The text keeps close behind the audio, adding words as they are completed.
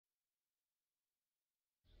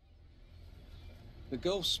The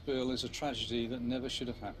Gulf spill is a tragedy that never should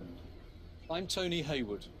have happened. I'm Tony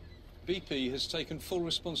Hayward. BP has taken full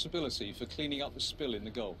responsibility for cleaning up the spill in the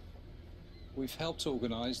Gulf. We've helped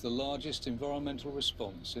organise the largest environmental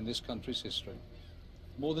response in this country's history.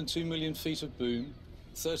 More than 2 million feet of boom,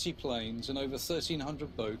 30 planes and over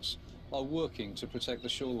 1,300 boats are working to protect the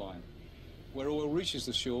shoreline. Where oil reaches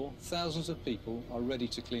the shore, thousands of people are ready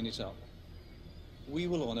to clean it up. We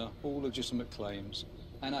will honour all legitimate claims,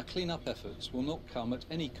 and our clean-up efforts will not come at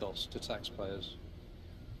any cost to taxpayers.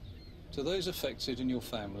 To those affected and your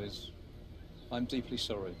families, I'm deeply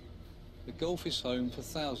sorry. The Gulf is home for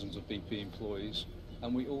thousands of BP employees,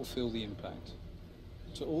 and we all feel the impact.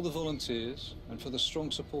 To all the volunteers, and for the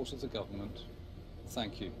strong support of the government,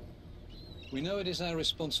 thank you. We know it is our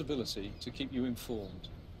responsibility to keep you informed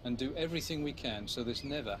and do everything we can so this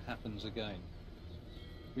never happens again.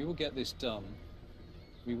 We will get this done.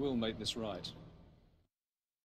 We will make this right.